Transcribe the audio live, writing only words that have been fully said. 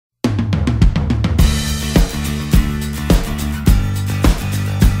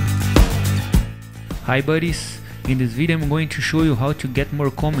Hi buddies, in this video I'm going to show you how to get more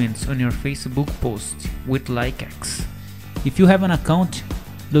comments on your Facebook post with LikeX. If you have an account,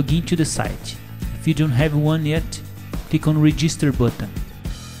 log in to the site. If you don't have one yet, click on register button.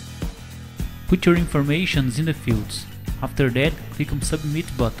 Put your information in the fields. After that, click on submit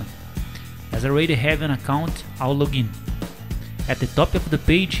button. As I already have an account, I'll log in. At the top of the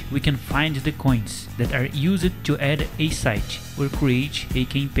page, we can find the coins that are used to add a site or create a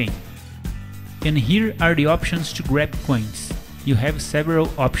campaign. And here are the options to grab coins. You have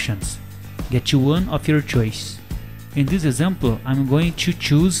several options. Get you one of your choice. In this example, I'm going to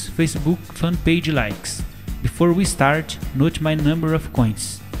choose Facebook fan page likes. Before we start, note my number of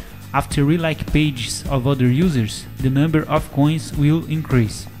coins. After we like pages of other users, the number of coins will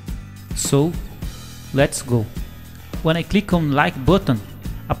increase. So, let's go. When I click on like button,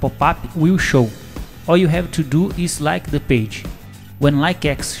 a pop-up will show. All you have to do is like the page. When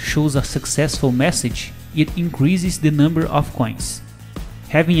LikeX shows a successful message, it increases the number of coins.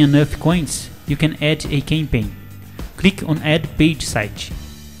 Having enough coins, you can add a campaign. Click on add page site.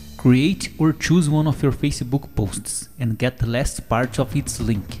 Create or choose one of your Facebook posts and get the last part of its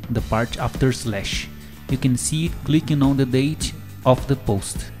link, the part after slash. You can see it clicking on the date of the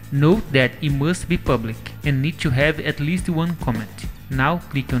post. Note that it must be public and need to have at least one comment. Now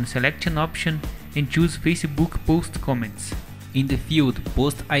click on selection option and choose Facebook post comments. In the field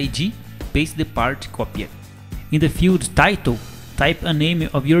post ID, paste the part copied. In the field title, type a name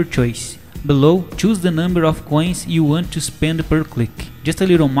of your choice. Below, choose the number of coins you want to spend per click. Just a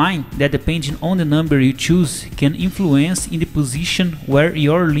little mind that depending on the number you choose can influence in the position where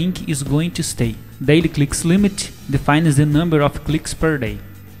your link is going to stay. Daily clicks limit defines the number of clicks per day.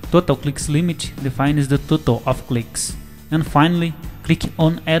 Total clicks limit defines the total of clicks. And finally, click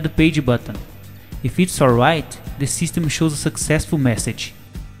on add page button. If it's alright, the system shows a successful message.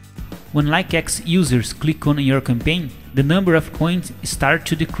 When LikeX users click on your campaign, the number of coins start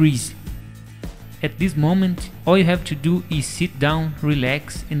to decrease. At this moment, all you have to do is sit down,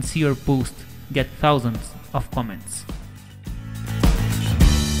 relax and see your post get thousands of comments.